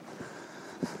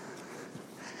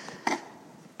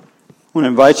I want to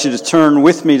invite you to turn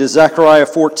with me to Zechariah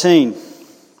 14.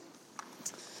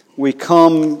 We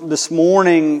come this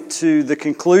morning to the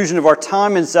conclusion of our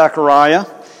time in Zechariah,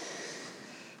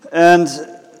 and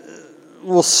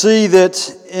we'll see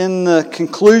that in the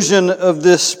conclusion of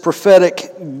this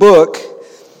prophetic book,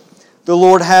 the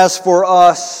Lord has for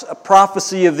us a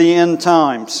prophecy of the end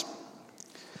times.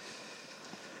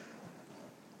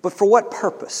 But for what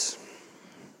purpose?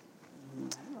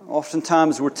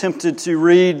 Oftentimes we're tempted to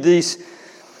read these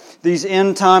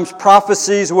end times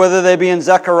prophecies, whether they be in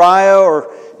Zechariah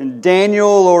or in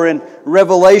Daniel or in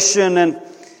Revelation, and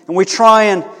we try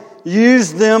and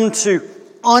use them to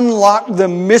unlock the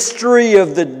mystery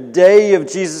of the day of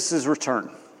Jesus' return,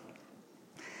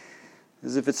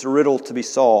 as if it's a riddle to be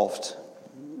solved.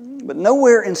 But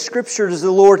nowhere in Scripture does the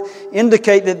Lord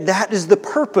indicate that that is the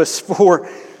purpose for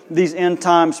these end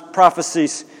times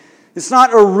prophecies. It's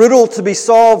not a riddle to be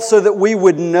solved so that we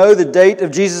would know the date of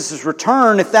Jesus'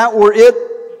 return. If that were it,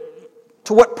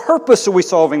 to what purpose are we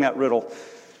solving that riddle?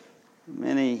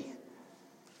 Many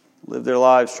live their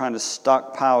lives trying to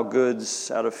stockpile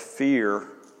goods out of fear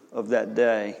of that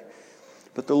day.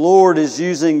 But the Lord is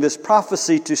using this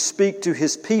prophecy to speak to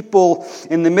His people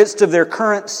in the midst of their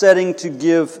current setting to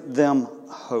give them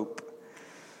hope.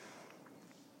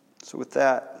 So with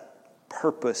that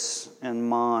purpose in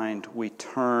mind, we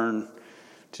turn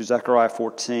to Zechariah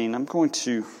 14. I'm going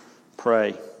to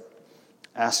pray,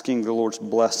 asking the Lord's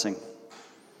blessing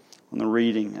on the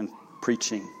reading and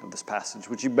preaching of this passage.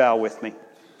 Would you bow with me?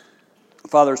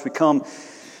 Father, as we come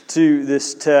to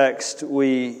this text,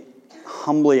 we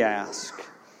humbly ask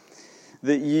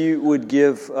that you would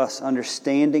give us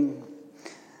understanding,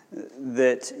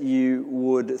 that you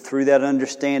would, through that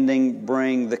understanding,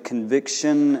 bring the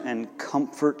conviction and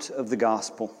comfort of the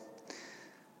gospel,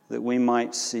 that we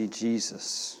might see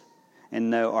Jesus and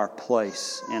know our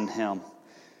place in Him.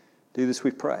 Do this,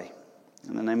 we pray,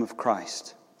 in the name of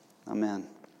Christ. Amen.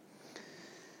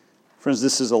 Friends,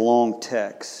 this is a long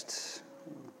text,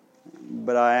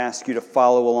 but I ask you to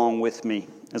follow along with me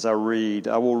as I read.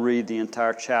 I will read the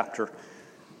entire chapter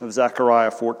of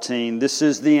Zechariah 14. This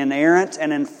is the inerrant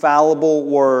and infallible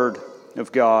Word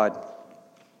of God.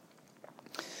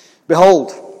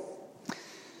 Behold,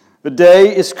 the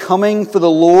day is coming for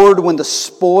the Lord when the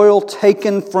spoil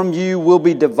taken from you will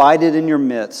be divided in your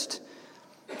midst.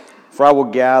 For I will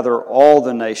gather all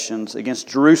the nations against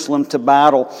Jerusalem to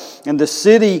battle, and the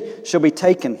city shall be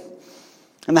taken,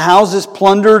 and the houses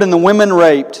plundered, and the women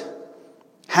raped.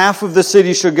 Half of the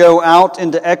city shall go out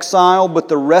into exile, but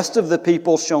the rest of the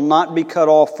people shall not be cut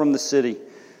off from the city.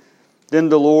 Then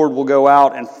the Lord will go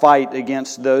out and fight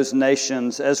against those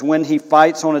nations, as when He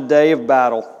fights on a day of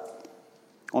battle.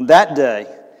 On that day,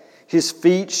 His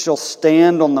feet shall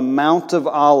stand on the Mount of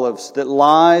Olives that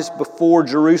lies before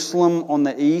Jerusalem on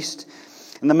the east.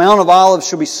 And the Mount of Olives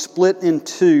shall be split in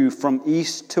two from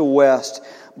east to west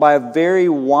by a very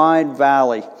wide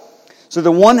valley. So the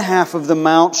one half of the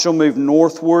mount shall move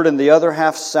northward and the other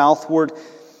half southward,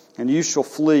 and you shall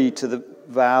flee to the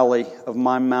valley of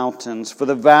my mountains. For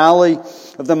the valley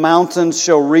of the mountains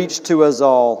shall reach to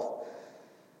Azal.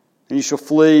 And you shall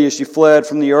flee as you fled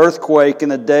from the earthquake in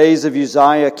the days of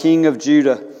Uzziah, king of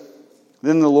Judah.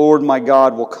 Then the Lord my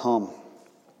God will come,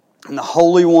 and the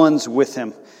holy ones with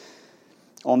Him.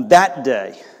 On that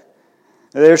day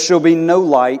there shall be no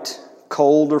light,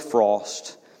 cold, or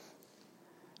frost.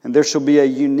 And there shall be a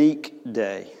unique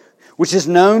day, which is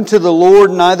known to the Lord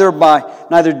neither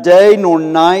day nor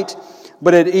night,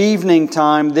 but at evening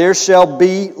time there shall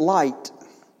be light.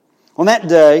 On that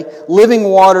day, living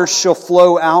waters shall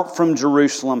flow out from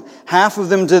Jerusalem, half of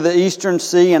them to the eastern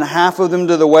sea and half of them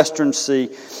to the western sea.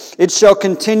 It shall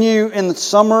continue in the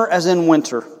summer as in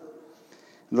winter.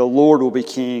 The Lord will be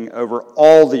king over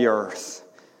all the earth.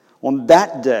 On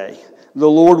that day,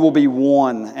 the Lord will be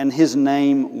one, and His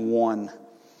name one.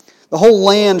 The whole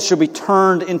land shall be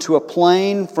turned into a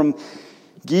plain from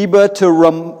Geba to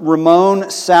Ramon,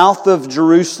 south of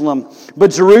Jerusalem.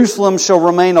 But Jerusalem shall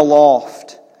remain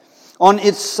aloft. On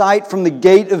its site from the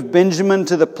gate of Benjamin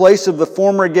to the place of the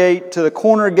former gate, to the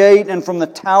corner gate, and from the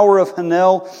tower of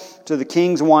Hanel to the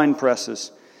king's wine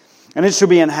presses. And it shall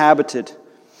be inhabited.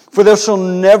 For there shall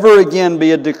never again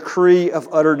be a decree of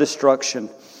utter destruction.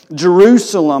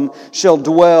 Jerusalem shall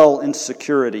dwell in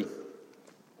security.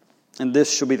 And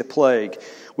this shall be the plague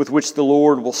with which the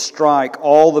Lord will strike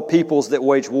all the peoples that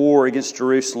wage war against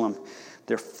Jerusalem.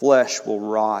 Their flesh will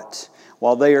rot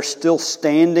while they are still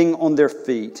standing on their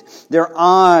feet. Their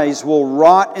eyes will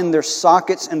rot in their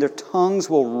sockets, and their tongues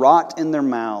will rot in their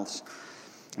mouths.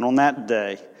 And on that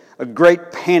day, A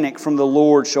great panic from the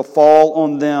Lord shall fall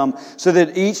on them, so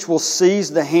that each will seize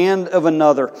the hand of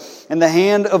another, and the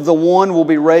hand of the one will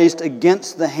be raised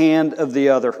against the hand of the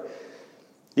other.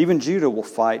 Even Judah will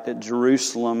fight at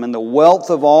Jerusalem, and the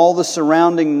wealth of all the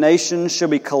surrounding nations shall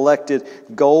be collected,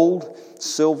 gold,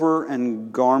 silver,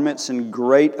 and garments in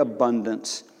great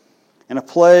abundance. And a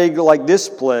plague like this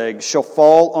plague shall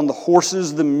fall on the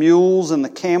horses, the mules, and the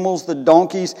camels, the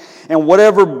donkeys, and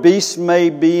whatever beasts may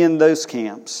be in those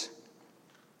camps.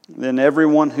 Then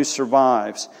everyone who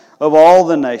survives of all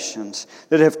the nations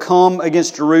that have come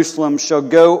against Jerusalem shall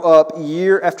go up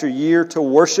year after year to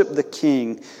worship the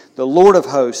King, the Lord of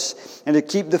hosts, and to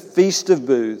keep the Feast of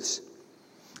Booths.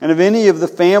 And if any of the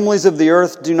families of the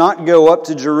earth do not go up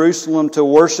to Jerusalem to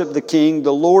worship the King,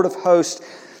 the Lord of hosts,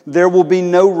 there will be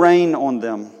no rain on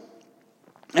them.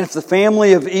 And if the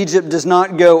family of Egypt does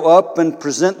not go up and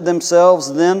present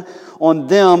themselves, then on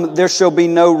them there shall be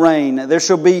no rain. There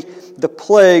shall be the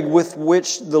plague with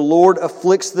which the Lord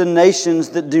afflicts the nations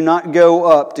that do not go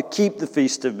up to keep the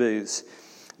Feast of Booths.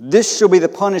 This shall be the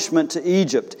punishment to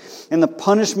Egypt, and the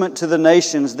punishment to the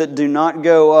nations that do not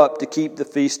go up to keep the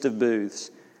Feast of Booths.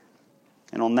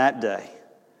 And on that day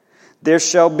there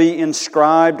shall be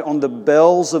inscribed on the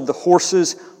bells of the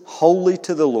horses, Holy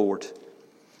to the Lord.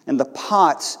 And the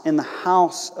pots in the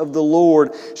house of the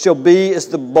Lord shall be as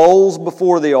the bowls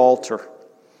before the altar.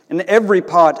 And every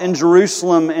pot in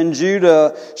Jerusalem and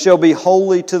Judah shall be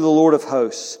holy to the Lord of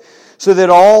hosts, so that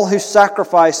all who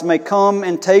sacrifice may come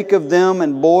and take of them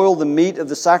and boil the meat of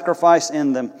the sacrifice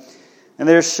in them. And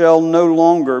there shall no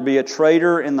longer be a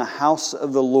traitor in the house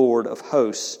of the Lord of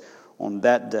hosts on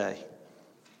that day.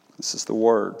 This is the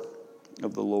word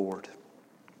of the Lord.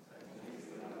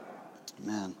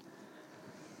 Amen.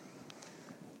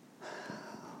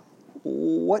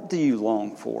 What do you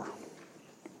long for?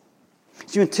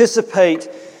 As you anticipate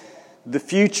the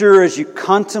future, as you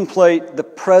contemplate the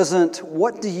present,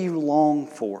 what do you long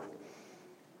for?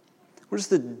 What is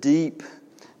the deep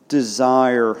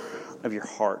desire of your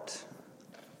heart?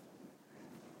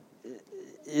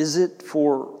 Is it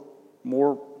for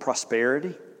more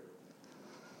prosperity?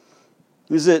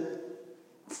 Is it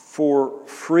for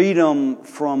freedom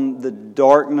from the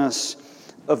darkness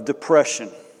of depression?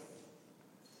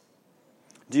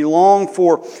 Do you long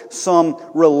for some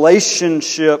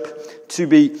relationship to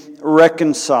be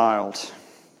reconciled?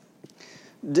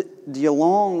 Do you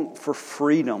long for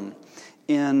freedom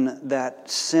in that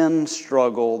sin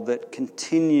struggle that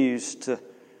continues to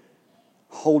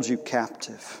hold you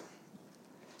captive?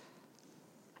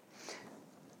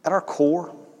 At our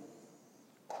core,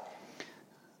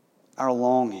 our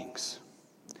longings,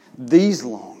 these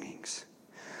longings,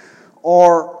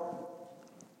 are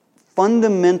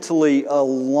fundamentally a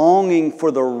longing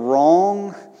for the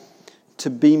wrong to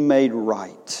be made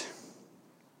right.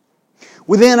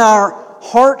 Within our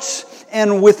hearts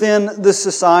and within the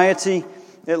society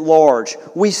at large,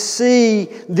 we see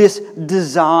this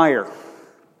desire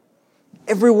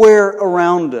everywhere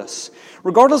around us.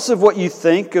 Regardless of what you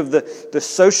think of the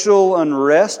social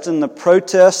unrest and the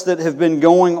protests that have been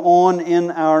going on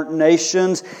in our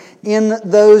nations, in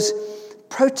those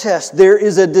protests there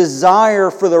is a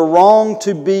desire for the wrong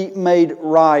to be made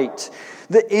right.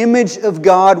 The image of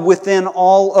God within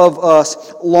all of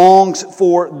us longs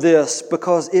for this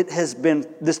because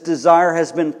this desire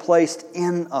has been placed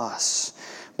in us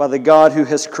by the God who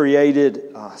has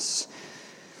created us.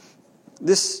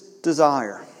 This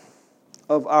desire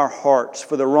of our hearts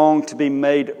for the wrong to be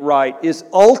made right is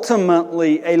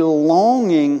ultimately a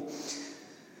longing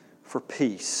for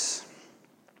peace.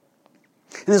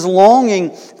 And this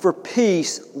longing for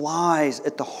peace lies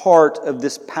at the heart of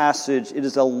this passage. It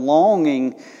is a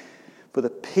longing for the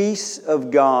peace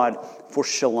of God, for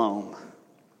shalom.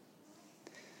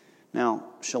 Now,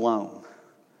 shalom,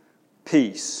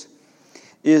 peace,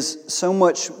 is so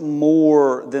much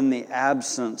more than the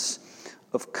absence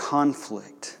of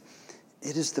conflict.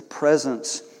 It is the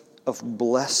presence of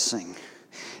blessing.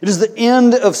 It is the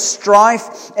end of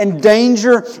strife and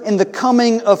danger and the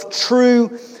coming of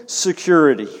true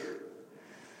security.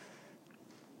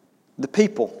 The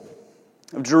people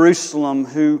of Jerusalem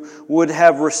who would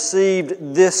have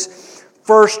received this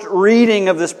first reading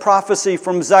of this prophecy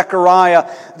from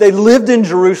Zechariah, they lived in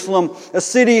Jerusalem, a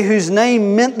city whose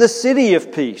name meant the city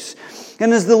of peace.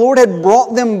 And as the Lord had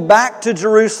brought them back to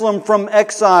Jerusalem from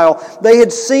exile, they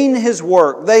had seen His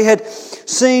work. They had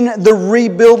seen the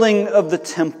rebuilding of the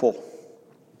temple.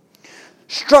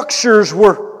 Structures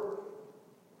were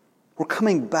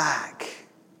coming back.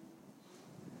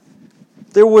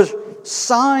 There was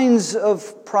signs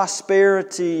of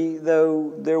prosperity,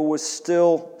 though there was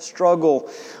still struggle.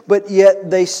 But yet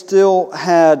they still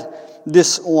had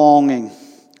this longing.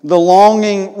 The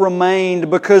longing remained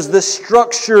because the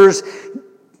structures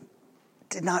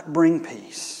did not bring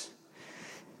peace.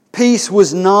 Peace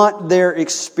was not their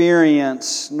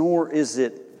experience, nor is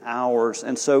it ours.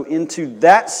 And so into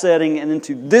that setting and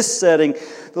into this setting,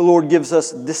 the Lord gives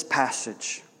us this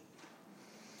passage.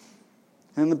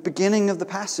 In the beginning of the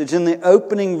passage, in the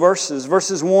opening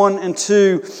verses 1 and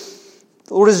 2,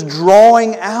 the Lord is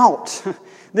drawing out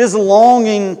this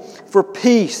longing for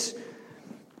peace,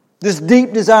 this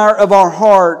deep desire of our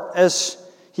heart as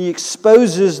He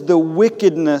exposes the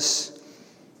wickedness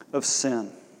of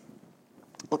sin.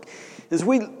 Look, as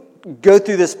we go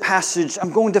through this passage,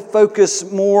 I'm going to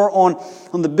focus more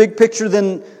on the big picture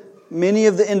than many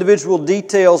of the individual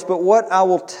details. But what I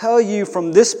will tell you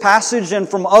from this passage and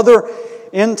from other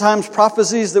end times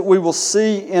prophecies that we will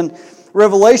see in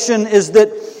Revelation is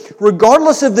that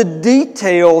regardless of the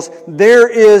details, there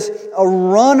is a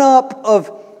run-up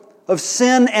of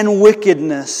sin and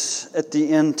wickedness at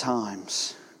the end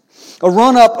times. A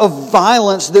run-up of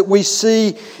violence that we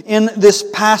see in this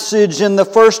passage in the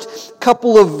first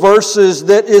couple of verses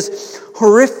that is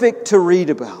horrific to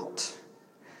read about.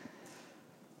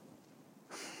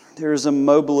 There is a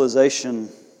mobilization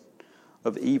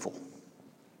of evil.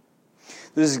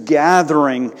 This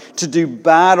gathering to do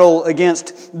battle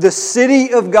against the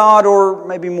city of God, or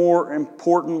maybe more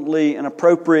importantly and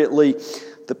appropriately,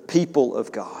 the people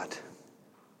of God.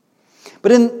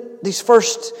 But in these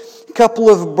first couple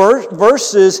of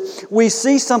verses, we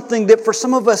see something that for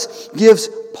some of us gives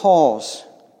pause.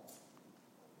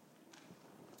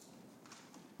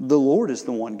 The Lord is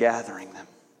the one gathering them.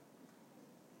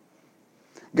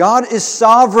 God is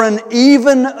sovereign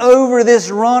even over this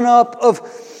run-up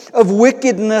of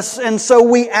wickedness, and so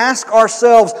we ask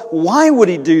ourselves, why would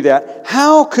He do that?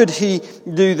 How could He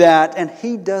do that? And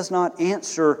He does not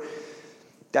answer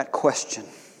that question.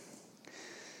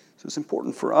 So it's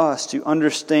important for us to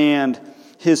understand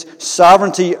His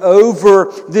sovereignty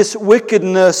over this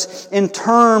wickedness in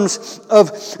terms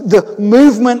of the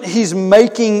movement He's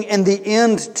making and the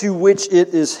end to which it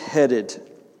is headed.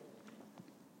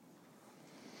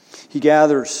 He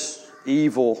gathers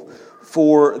evil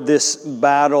for this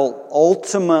battle,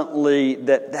 ultimately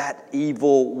that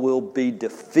evil will be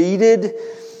defeated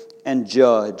and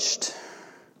judged.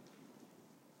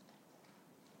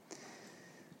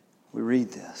 We read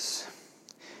this,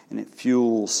 and it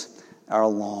fuels our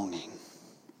longing.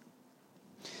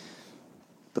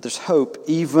 But there's hope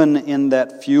even in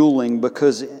that fueling,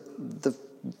 because the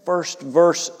first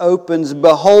verse opens,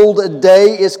 "Behold, a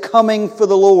day is coming for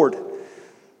the Lord,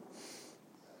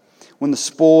 when the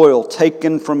spoil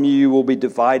taken from you will be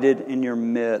divided in your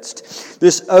midst."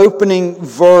 This opening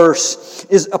verse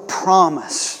is a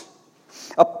promise.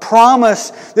 A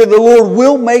promise that the Lord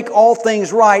will make all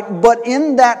things right. But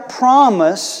in that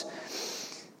promise,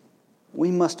 we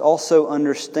must also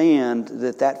understand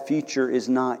that future is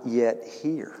not yet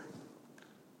here.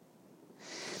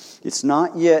 It's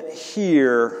not yet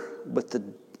here, but the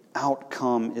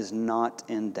outcome is not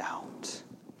in doubt.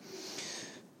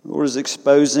 The Lord is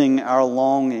exposing our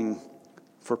longing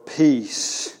for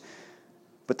peace.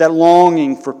 But that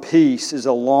longing for peace is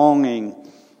a longing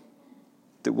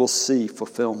that will see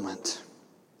fulfillment.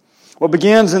 What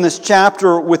begins in this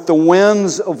chapter with the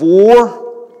winds of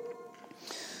war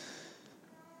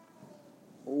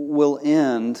will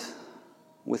end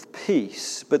with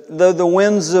peace. But though the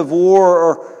winds of war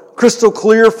are crystal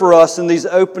clear for us in these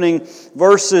opening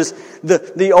verses,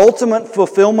 the ultimate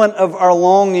fulfillment of our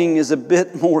longing is a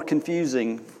bit more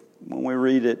confusing when we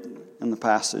read it in the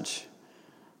passage.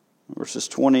 Verses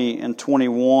 20 and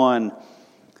 21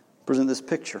 present this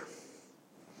picture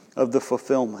of the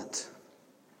fulfillment.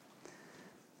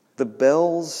 The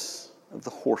bells of the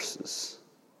horses.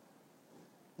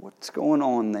 What's going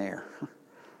on there?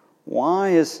 Why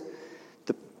is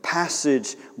the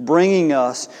passage bringing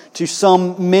us to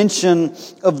some mention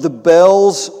of the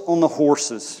bells on the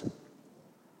horses?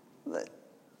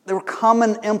 They were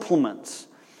common implements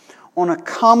on a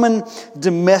common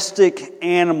domestic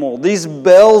animal. These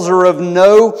bells are of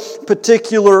no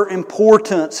particular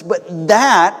importance, but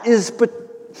that is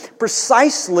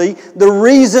precisely the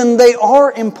reason they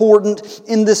are important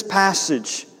in this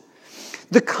passage.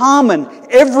 The common,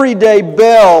 everyday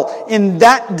bell in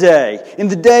that day, in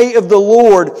the day of the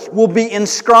Lord, will be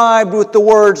inscribed with the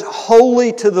words,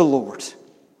 "Holy to the Lord."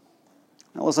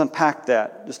 Now let's unpack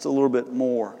that just a little bit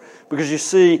more. Because you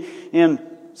see, in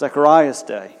Zechariah's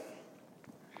day,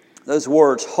 those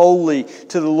words, "Holy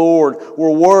to the Lord,"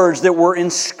 were words that were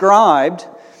inscribed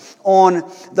on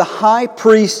the high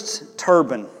priest's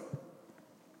turban.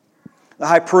 The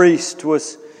high priest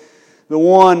was the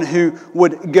one who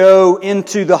would go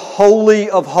into the Holy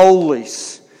of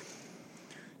Holies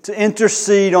to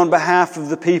intercede on behalf of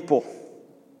the people,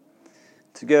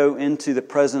 to go into the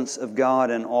presence of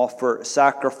God and offer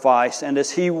sacrifice. And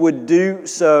as he would do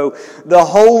so, the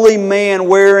holy man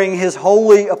wearing his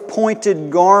holy appointed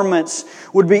garments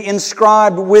would be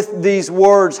inscribed with these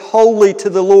words, "Holy to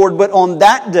the Lord." But on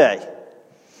that day,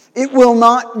 it will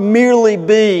not merely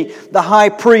be the high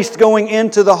priest going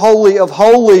into the Holy of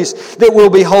Holies that will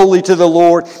be holy to the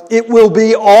Lord. It will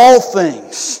be all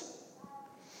things.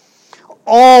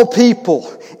 All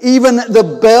people, even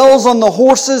the bells on the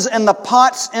horses and the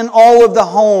pots in all of the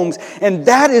homes. And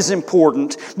that is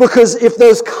important, because if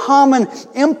those common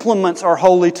implements are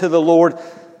holy to the Lord,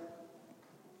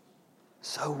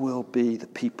 so will be the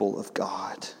people of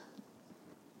God.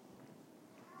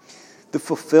 The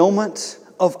fulfillment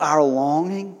of our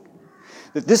longing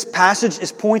that this passage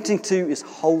is pointing to is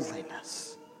holiness.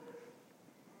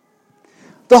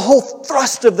 The whole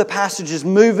thrust of the passage is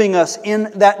moving us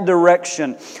in that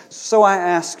direction. So I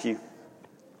ask you,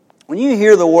 when you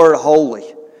hear the word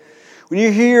holy, when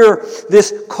you hear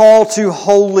this call to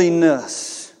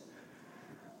holiness,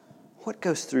 what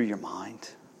goes through your mind?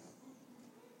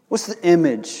 What's the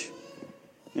image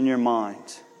in your mind?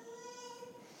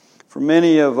 For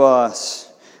many of us,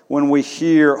 when we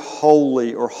hear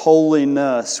holy or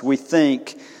holiness, we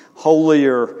think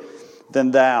holier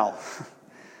than thou.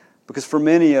 Because for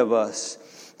many of us,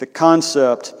 the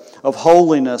concept of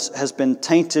holiness has been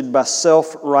tainted by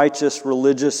self-righteous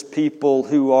religious people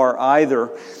who are either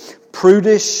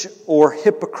prudish or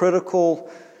hypocritical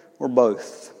or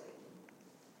both.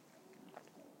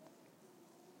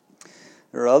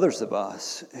 There are others of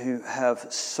us who have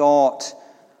sought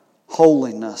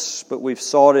holiness, but we've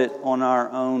sought it on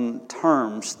our own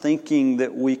terms, thinking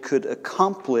that we could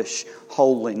accomplish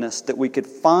holiness, that we could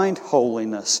find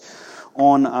holiness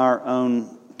on our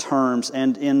own terms,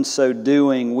 and in so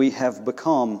doing, we have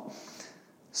become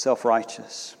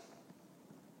self-righteous.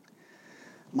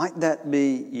 Might that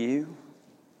be you?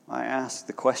 I ask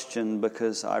the question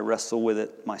because I wrestle with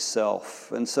it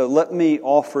myself. And so let me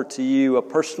offer to you a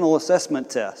personal assessment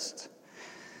test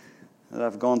that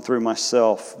I've gone through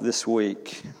myself this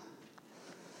week.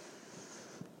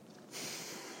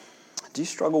 Do you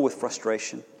struggle with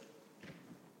frustration?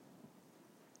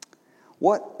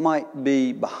 What might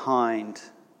be behind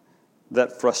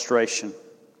that frustration?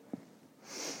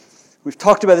 We've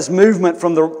talked about this movement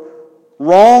from the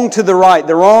wrong to the right,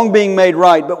 the wrong being made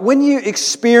right. But when you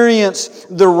experience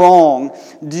the wrong,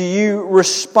 do you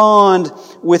respond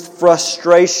with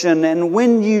frustration? And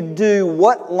when you do,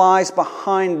 what lies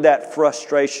behind that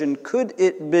frustration? Could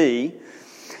it be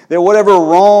that whatever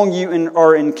wrong you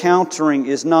are encountering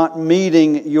is not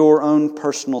meeting your own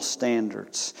personal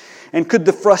standards? And could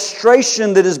the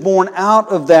frustration that is born out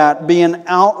of that be an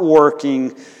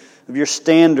outworking of your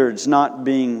standards not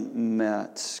being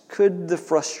met? Could the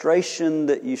frustration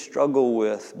that you struggle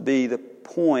with be the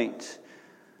point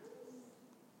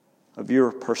of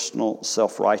your personal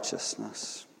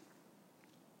self-righteousness?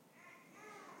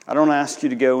 I don't ask you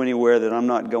to go anywhere that I'm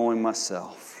not going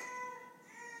myself,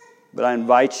 but I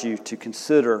invite you to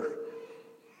consider,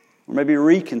 or maybe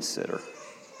reconsider,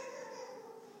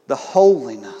 the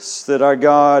holiness that our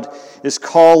God is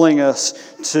calling us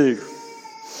to.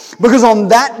 Because on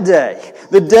that day,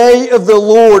 the day of the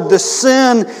Lord, the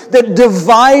sin that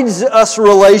divides us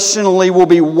relationally will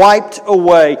be wiped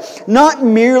away. Not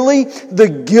merely the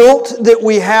guilt that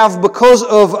we have because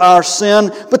of our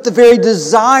sin, but the very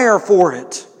desire for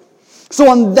it. So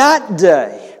on that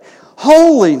day,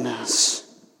 holiness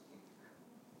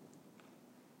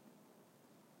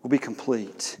will be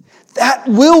complete. That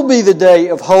will be the day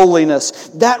of holiness.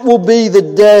 That will be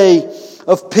the day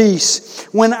of peace.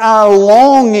 When our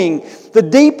longing, the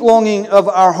deep longing of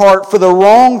our heart for the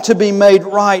wrong to be made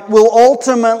right, will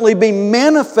ultimately be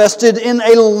manifested in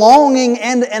a longing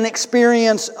and an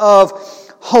experience of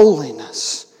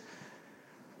holiness.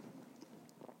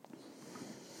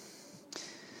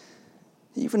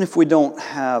 Even if we don't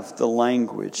have the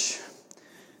language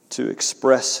to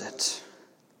express it,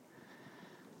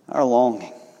 our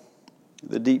longing,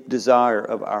 the deep desire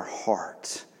of our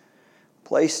heart,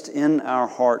 placed in our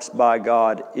hearts by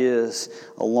God, is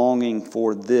a longing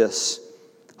for this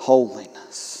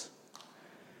holiness,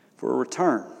 for a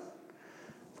return,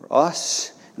 for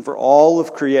us and for all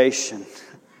of creation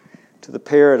to the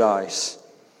paradise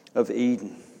of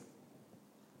Eden.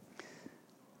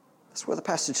 That's where the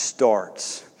passage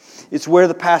starts. It's where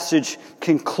the passage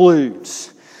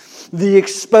concludes. the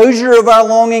exposure of our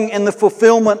longing and the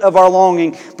fulfillment of our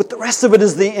longing. But the rest of it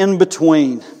is the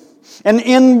in-between. An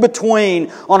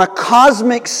in-between on a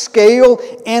cosmic scale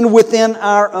and within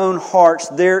our own hearts,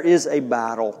 there is a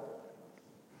battle.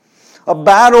 A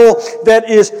battle that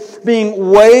is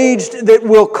being waged that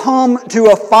will come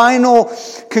to a final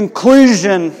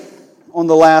conclusion on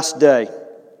the last day.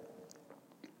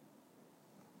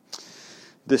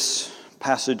 This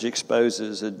passage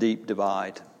exposes a deep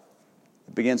divide.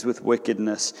 It begins with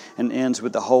wickedness and ends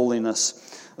with the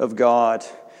holiness of God.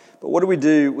 But what do we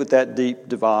do with that deep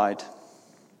divide?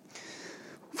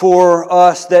 For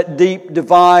us, that deep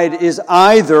divide is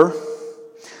either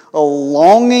a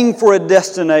longing for a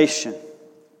destination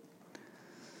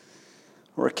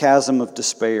or a chasm of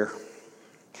despair.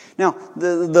 Now,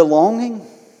 the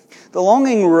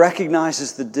longing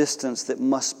recognizes the distance that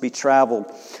must be traveled,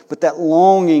 but that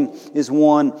longing is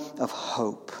one of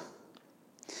hope.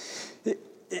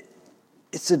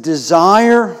 It's a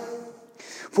desire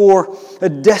for a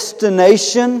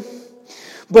destination,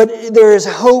 but there is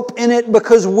hope in it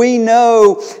because we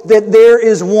know that there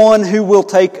is one who will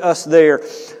take us there.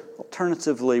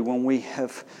 Alternatively, when we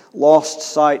have lost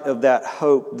sight of that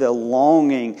hope, the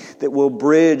longing that will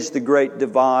bridge the great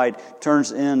divide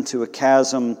turns into a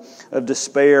chasm of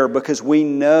despair because we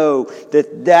know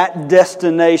that that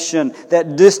destination,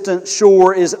 that distant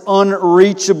shore is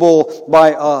unreachable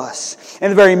by us.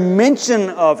 And the very mention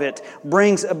of it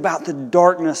brings about the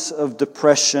darkness of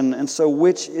depression. And so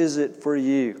which is it for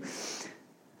you?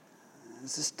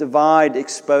 Is this divide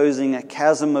exposing a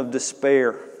chasm of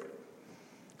despair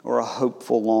or a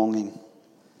hopeful longing?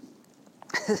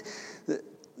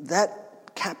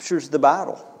 That captures the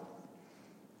battle.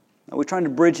 Are we trying to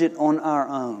bridge it on our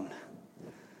own?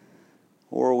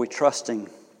 Or are we trusting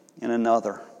in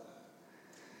another?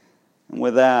 And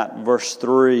with that, verse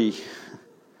 3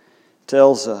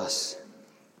 tells us,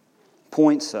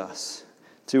 points us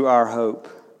to our hope.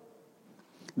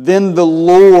 Then the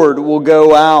Lord will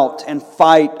go out and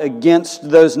fight against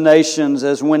those nations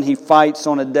as when He fights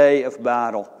on a day of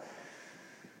battle.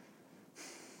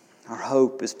 Our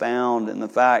hope is found in the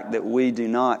fact that we do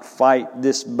not fight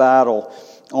this battle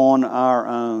on our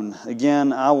own.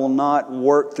 Again, I will not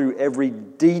work through every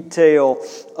detail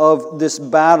of this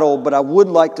battle, but I would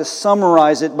like to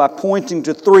summarize it by pointing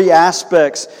to three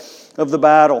aspects of the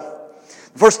battle.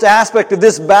 The first aspect of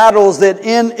this battle is that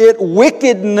in it,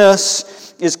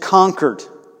 wickedness is conquered.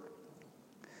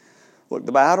 Look,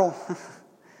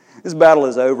 this battle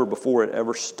is over before it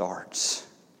ever starts.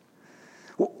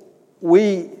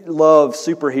 We love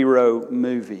superhero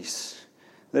movies.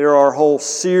 There are whole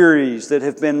series that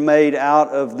have been made out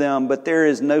of them, but there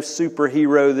is no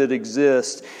superhero that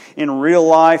exists in real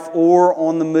life or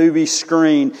on the movie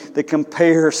screen that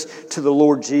compares to the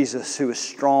Lord Jesus, who is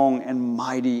strong and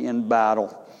mighty in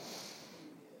battle.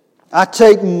 I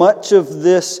take much of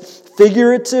this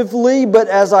figuratively, but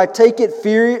as I take it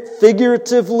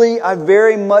figuratively, I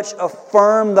very much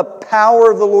affirm the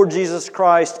power of the Lord Jesus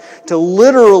Christ to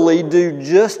literally do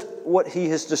just what He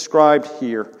has described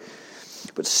here.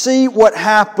 But see what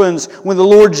happens when the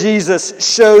Lord Jesus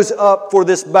shows up for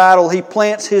this battle. He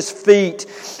plants His feet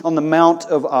on the Mount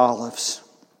of Olives,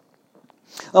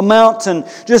 a mountain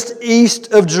just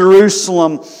east of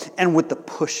Jerusalem, and with the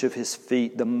push of His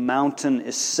feet, the mountain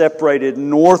is separated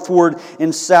northward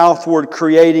and southward,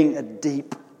 creating a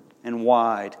deep and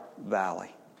wide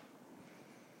valley.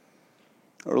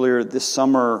 Earlier this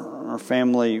summer, our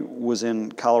family was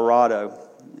in Colorado,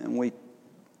 and we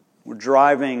were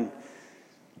driving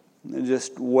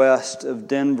just west of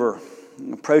Denver,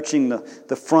 approaching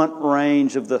the front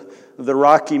range of the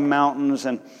Rocky Mountains.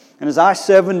 And as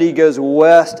I-70 goes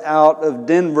west out of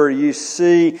Denver, you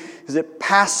see as it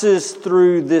passes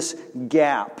through this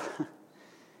gap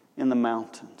in the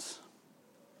mountains.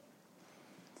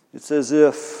 It's as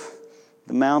if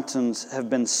the mountains have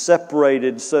been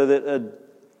separated so that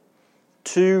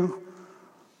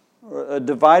a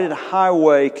divided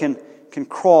highway can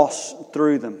cross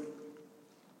through them.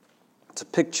 It's a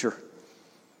picture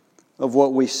of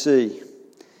what we see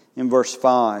in verse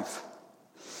 5.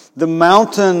 The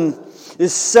mountain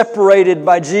is separated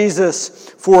by Jesus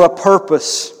for a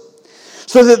purpose,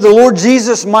 so that the Lord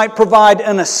Jesus might provide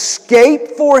an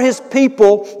escape for His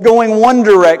people going one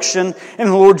direction, and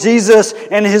the Lord Jesus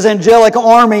and His angelic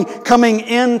army coming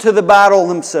into the battle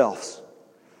themselves.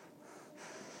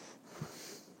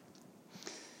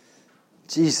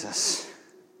 Jesus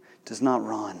does not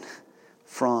run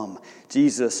from.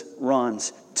 Jesus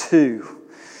runs to.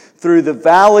 Through the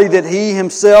valley that He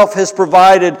Himself has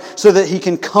provided so that He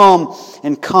can come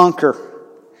and conquer.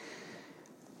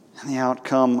 And the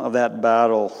outcome of that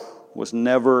battle was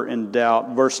never in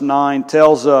doubt. Verse 9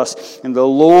 tells us, and the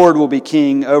Lord will be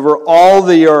king over all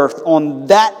the earth. On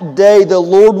that day the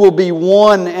Lord will be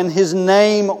one and His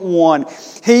name one.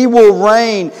 He will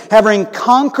reign, having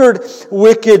conquered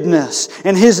wickedness,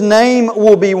 and His name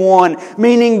will be one,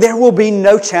 meaning there will be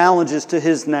no challenges to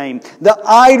His name. The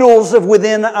idols of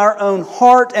within our own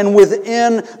heart and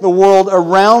within the world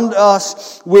around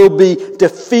us will be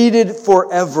defeated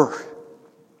forever.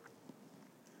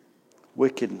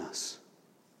 Wickedness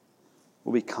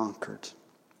will be conquered.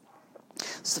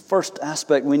 It's the first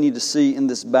aspect we need to see in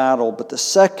this battle. But the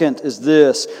second is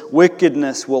this: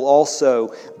 wickedness will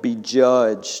also be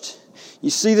judged. You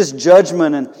see this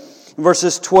judgment in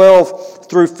verses 12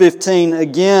 through 15.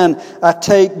 Again, I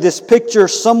take this picture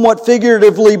somewhat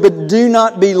figuratively, but do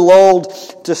not be lulled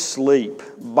to sleep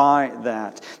by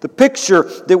that. The picture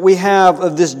that we have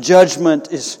of this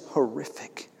judgment is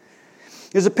horrific.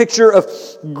 It's a picture of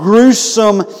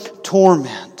gruesome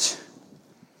torment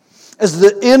as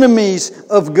the enemies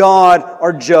of God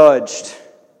are judged.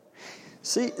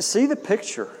 See the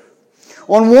picture.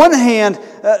 On one hand,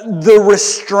 the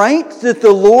restraint that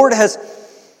the Lord has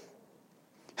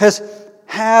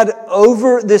had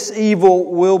over this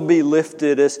evil will be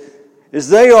lifted as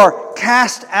they are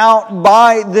cast out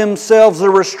by themselves. The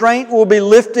restraint will be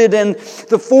lifted, and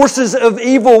the forces of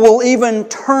evil will even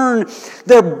turn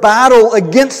their battle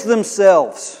against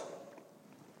themselves.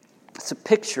 It's a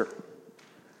picture.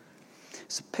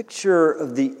 It's a picture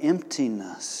of the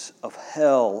emptiness of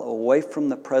hell away from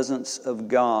the presence of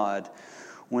God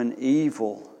when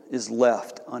evil is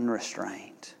left unrestrained.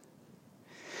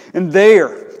 And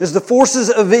there, as the forces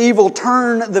of evil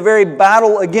turn the very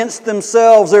battle against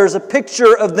themselves, there is a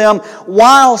picture of them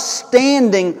while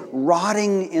standing,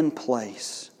 rotting in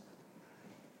place.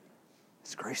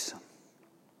 It's gruesome.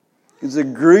 It's a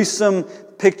gruesome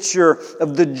picture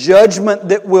of the judgment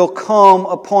that will come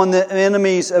upon the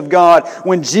enemies of God.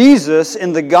 When Jesus,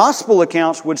 in the gospel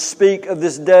accounts, would speak of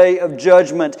this day of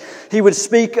judgment, He would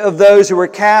speak of those who were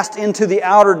cast into the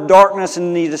outer darkness,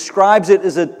 and He describes it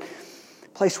as a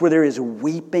place where there is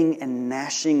weeping and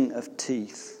gnashing of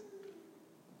teeth.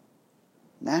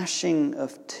 Gnashing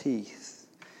of teeth.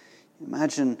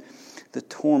 Imagine the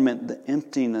torment, the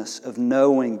emptiness of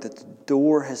knowing that the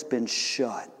door has been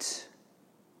shut.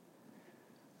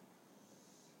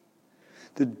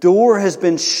 The door has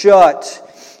been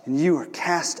shut and you are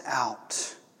cast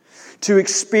out to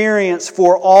experience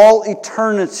for all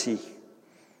eternity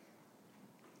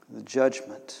the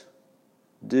judgment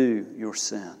due your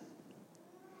sin.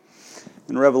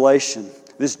 In Revelation,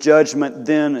 this judgment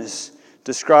then is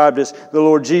described as the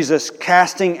Lord Jesus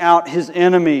casting out His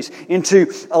enemies into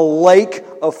a lake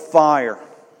of fire.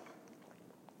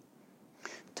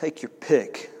 Take your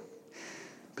pick.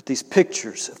 But these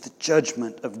pictures of the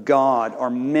judgment of God are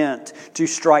meant to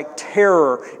strike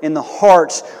terror in the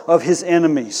hearts of His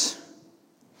enemies.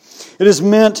 It is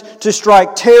meant to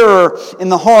strike terror in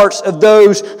the hearts of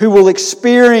those who will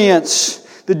experience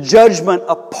the judgment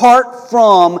apart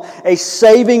from a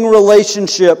saving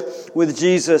relationship with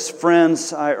Jesus.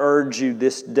 Friends, I urge you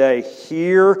this day,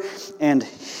 hear and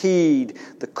heed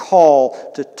the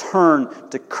call to turn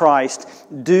to Christ.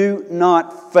 Do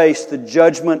not face the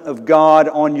judgment of God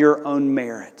on your own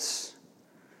merits.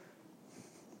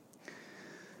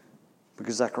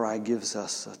 Because Zechariah gives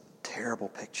us a terrible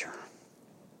picture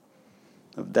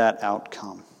of that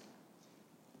outcome.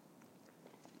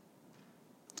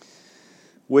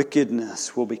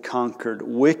 Wickedness will be conquered.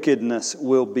 Wickedness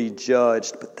will be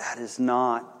judged. But that is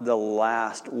not the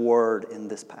last word in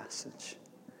this passage.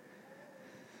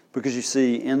 Because you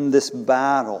see, in this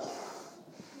battle,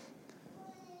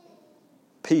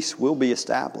 peace will be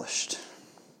established.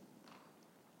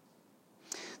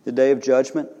 The day of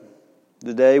judgment,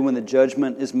 the day when the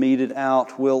judgment is meted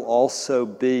out, will also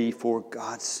be for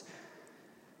God's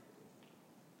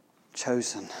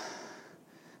chosen,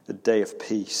 the day of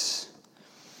peace.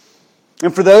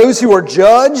 And for those who are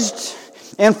judged,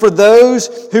 and for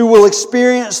those who will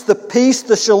experience the peace,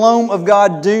 the shalom of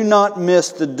God, do not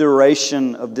miss the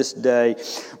duration of this day.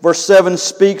 Verse 7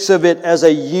 speaks of it as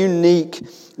a unique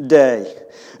day.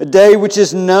 A day which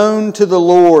is known to the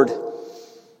Lord.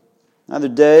 Neither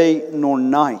day nor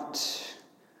night,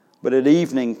 but at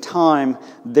evening time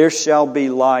there shall be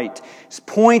light. It's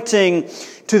pointing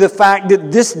to the fact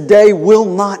that this day will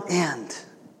not end.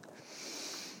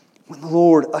 When the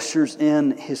Lord ushers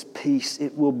in His peace,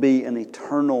 it will be an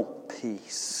eternal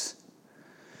peace.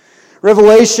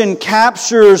 Revelation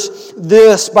captures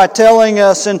this by telling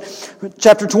us in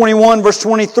chapter 21, verse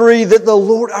 23, that the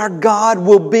Lord our God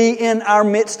will be in our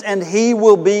midst and He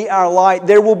will be our light.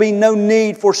 There will be no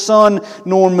need for sun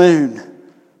nor moon.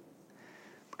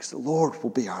 because the Lord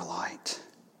will be our light.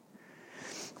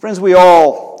 Friends, we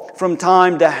all, from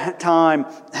time to time,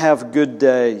 have good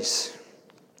days.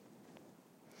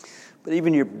 But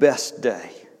even your best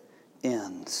day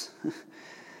ends.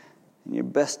 And your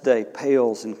best day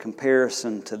pales in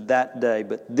comparison to that day.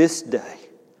 But this day,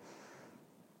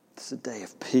 it's a day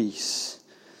of peace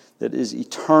that is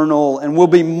eternal and will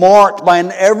be marked by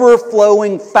an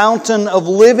ever-flowing fountain of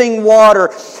living water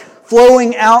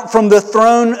flowing out from the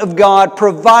throne of God,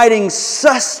 providing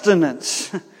sustenance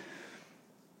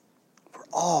for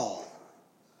all,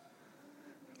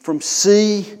 from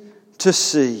sea to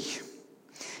sea.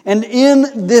 And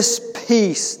in this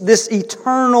peace, this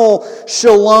eternal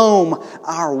shalom,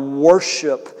 our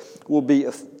worship will be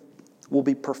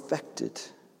perfected.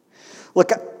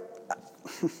 Look,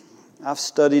 I've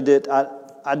studied it.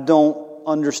 I don't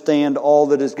understand all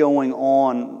that is going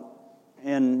on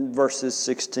in verses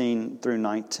 16 through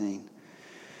 19.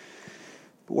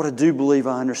 But what I do believe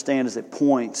I understand is it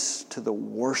points to the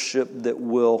worship that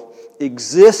will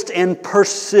exist and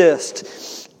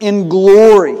persist in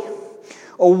glory.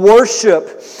 A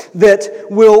worship that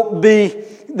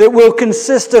will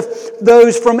consist of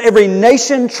those from every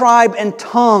nation, tribe, and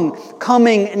tongue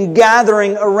coming and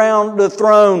gathering around the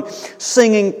throne,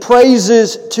 singing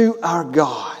praises to our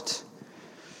God.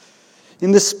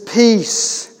 In this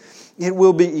peace, it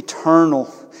will be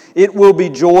eternal. It will be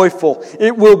joyful.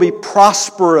 It will be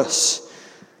prosperous.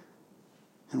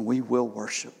 And we will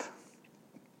worship.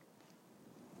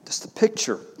 That's the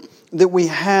picture that we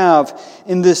have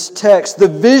in this text, the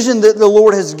vision that the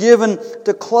Lord has given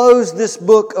to close this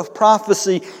book of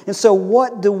prophecy. And so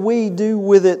what do we do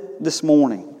with it this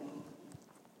morning?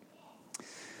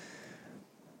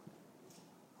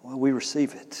 Well, we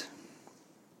receive it.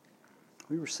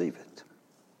 We receive it.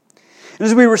 And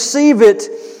as we receive it,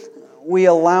 we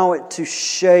allow it to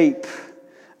shape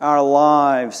our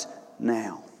lives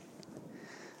now.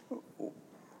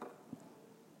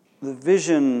 The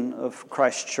vision of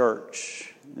Christ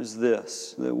Church is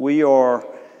this, that we are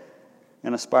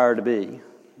and aspire to be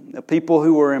a people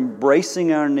who are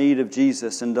embracing our need of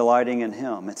Jesus and delighting in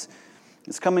Him.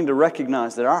 It's coming to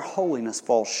recognize that our holiness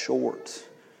falls short,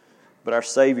 but our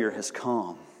Savior has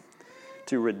come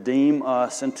to redeem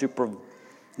us and to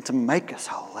make us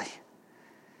holy.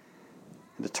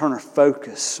 To turn our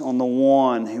focus on the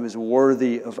one who is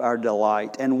worthy of our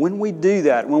delight. And when we do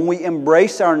that, when we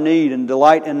embrace our need and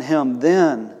delight in Him,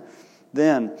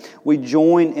 then we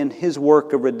join in His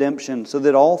work of redemption so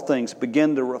that all things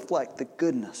begin to reflect the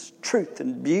goodness, truth,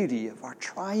 and beauty of our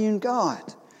triune God.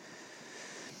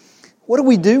 What do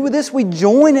we do with this? We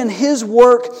join in His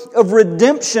work of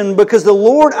redemption because the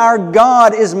Lord our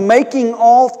God is making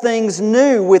all things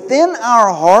new within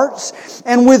our hearts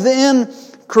and within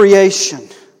creation.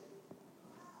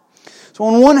 So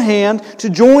on one hand, to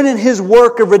join in His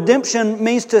work of redemption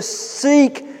means to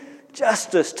seek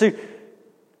justice, to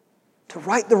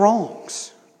right the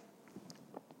wrongs.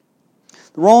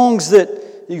 The wrongs that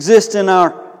exist in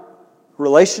our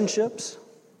relationships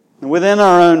and within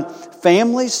our own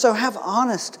families. So have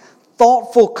honest,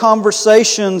 thoughtful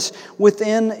conversations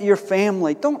within your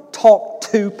family. Don't talk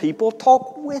to people,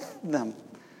 talk with them.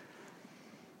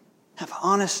 Have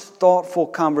honest, thoughtful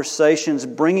conversations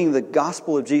bringing the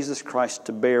gospel of Jesus Christ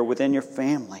to bear within your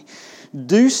family.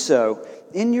 Do so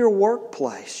in your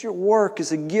workplace. Your work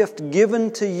is a gift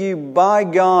given to you by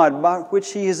God, by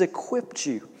which He has equipped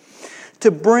you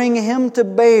to bring Him to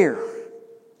bear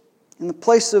in the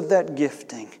place of that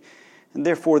gifting. And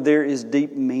therefore there is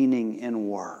deep meaning in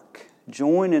work.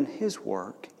 Join in His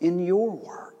work in your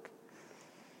work.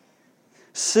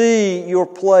 See your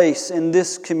place in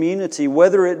this community,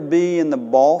 whether it be in the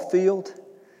ball field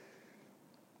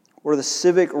or the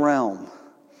civic realm,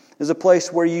 as a place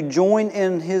where you join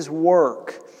in His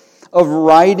work of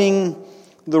righting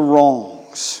the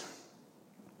wrongs.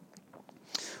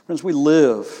 Friends, we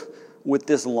live with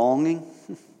this longing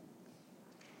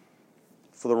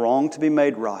for the wrong to be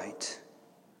made right,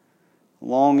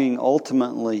 longing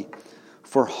ultimately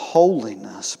for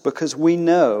holiness, because we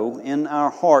know in our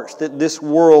hearts that this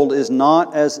world is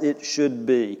not as it should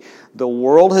be. The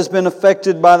world has been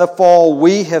affected by the fall.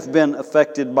 We have been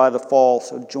affected by the fall.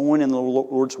 So join in the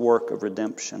Lord's work of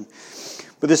redemption.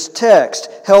 But this text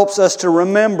helps us to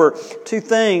remember two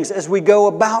things as we go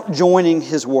about joining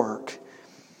His work.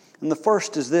 And the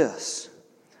first is this: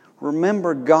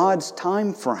 remember God's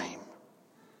time frame.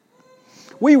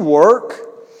 We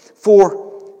work for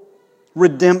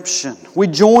redemption. We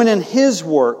join in His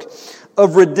work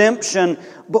of redemption,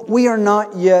 but we are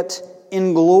not yet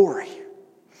in glory.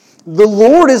 The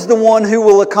Lord is the one who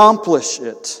will accomplish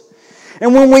it.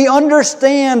 And when we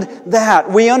understand that,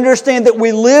 we understand that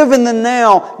we live in the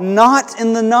now, not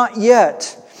in the not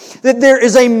yet. That there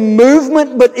is a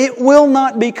movement, but it will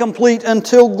not be complete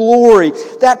until glory.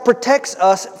 That protects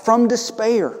us from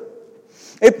despair.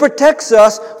 It protects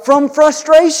us from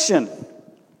frustration.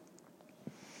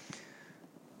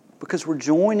 Because we're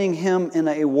joining Him in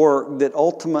a work that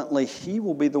ultimately He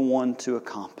will be the one to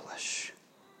accomplish.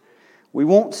 We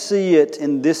won't see it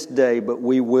in this day, but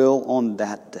we will on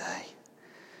that day.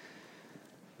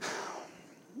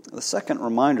 The second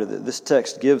reminder that this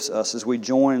text gives us as we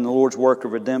join in the Lord's work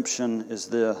of redemption is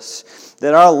this: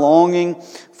 that our longing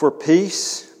for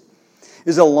peace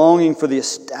is a longing for the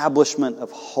establishment of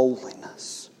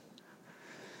holiness.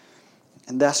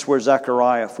 And that's where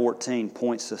Zechariah 14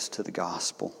 points us to the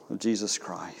gospel of Jesus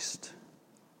Christ.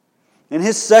 In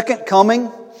His second coming,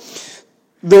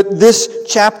 that this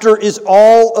chapter is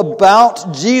all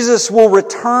about, Jesus will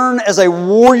return as a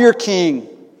warrior king.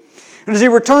 And as He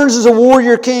returns as a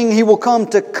warrior king, He will come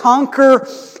to conquer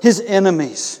His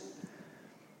enemies.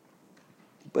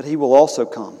 But He will also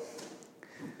come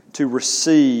to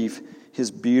receive His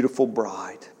beautiful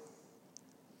bride.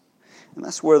 And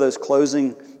that's where those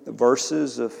closing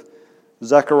verses of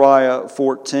Zechariah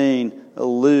 14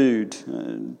 allude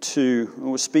to.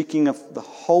 We're speaking of the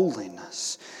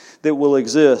holiness that will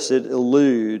exist. It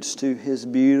alludes to His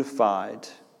beautified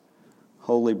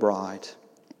holy bride.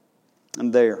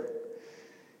 And there,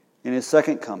 in His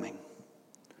second coming,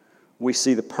 we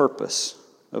see the purpose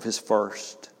of His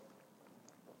first.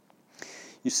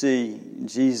 You see,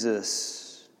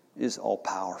 Jesus is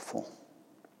all-powerful.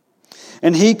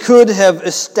 And He could have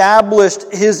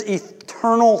established His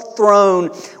eternal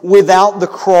throne without the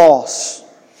cross.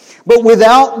 But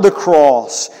without the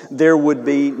cross, there would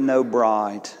be no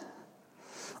bride.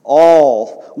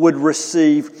 All would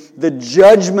receive the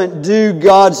judgment due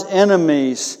God's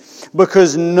enemies,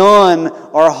 because none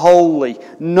are holy,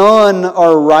 none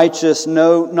are righteous,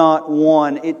 no, not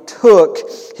one. It took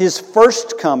His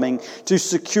first coming to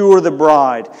secure the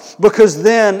bride. Because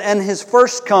then, in His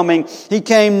first coming, He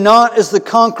came not as the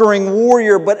conquering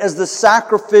warrior, but as the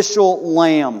sacrificial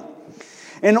lamb.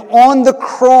 And on the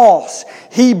cross,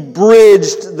 He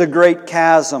bridged the great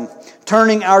chasm,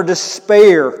 turning our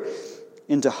despair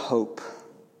into hope.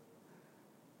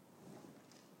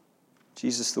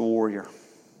 Jesus the warrior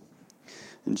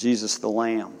and Jesus the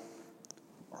Lamb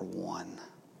are one.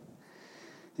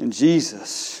 And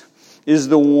Jesus is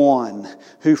the one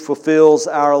who fulfills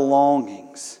our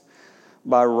longings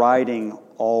by righting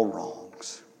all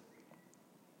wrongs.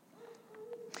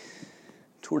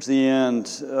 Towards the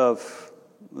end of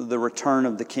The Return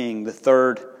of the King, the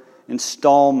third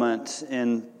installment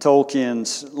in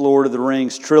Tolkien's Lord of the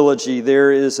Rings trilogy,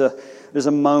 there's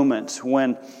a moment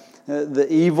when the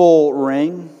evil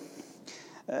ring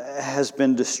has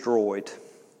been destroyed.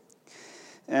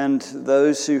 And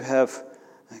those who have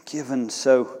given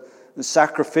so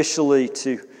sacrificially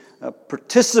to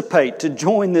participate, to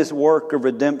join this work of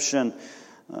redemption,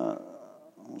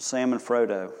 Sam and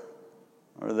Frodo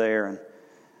are there.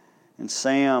 And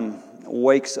Sam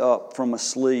wakes up from a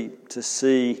sleep to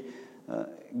see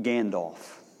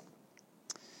Gandalf.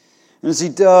 And as he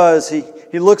does, he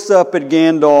looks up at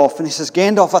Gandalf and he says,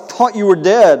 "Gandalf, I thought you were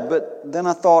dead, but then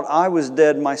I thought I was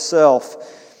dead myself.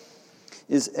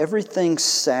 Is everything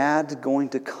sad going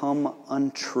to come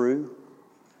untrue?"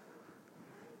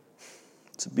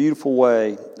 It's a beautiful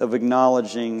way of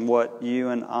acknowledging what you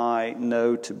and I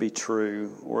know to be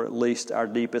true, or at least our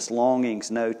deepest longings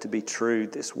know to be true.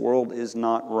 This world is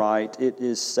not right. It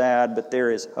is sad, but there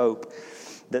is hope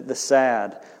that the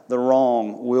sad, the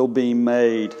wrong, will be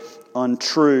made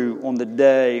untrue on the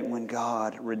day when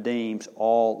God redeems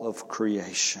all of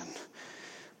creation.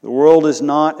 The world is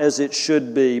not as it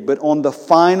should be, but on the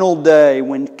final day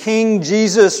when King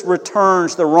Jesus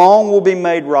returns, the wrong will be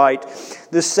made right,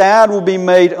 the sad will be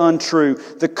made untrue,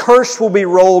 the curse will be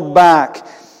rolled back,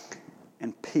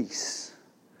 and peace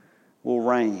will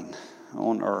reign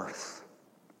on earth.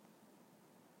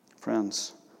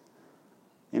 Friends,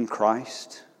 in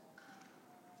Christ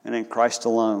and in Christ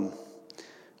alone,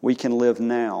 we can live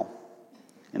now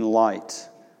in light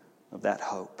of that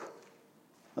hope.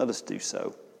 Let us do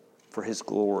so for His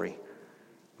glory,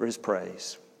 for His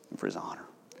praise, and for His honor.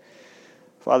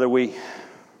 Father, we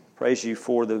praise You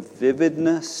for the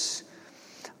vividness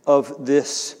of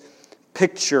this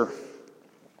picture,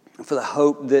 for the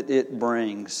hope that it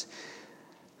brings.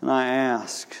 And I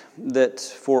ask that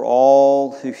for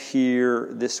all who hear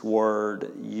this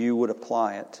word, You would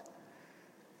apply it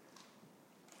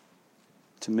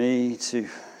to me,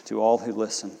 to all who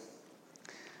listen,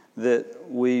 that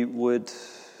we would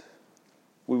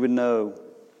know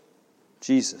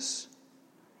Jesus.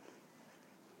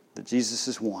 That Jesus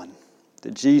is one.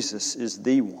 That Jesus is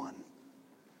the one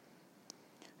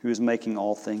who is making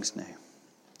all things new.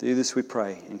 Do this, we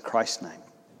pray, in Christ's name.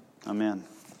 Amen.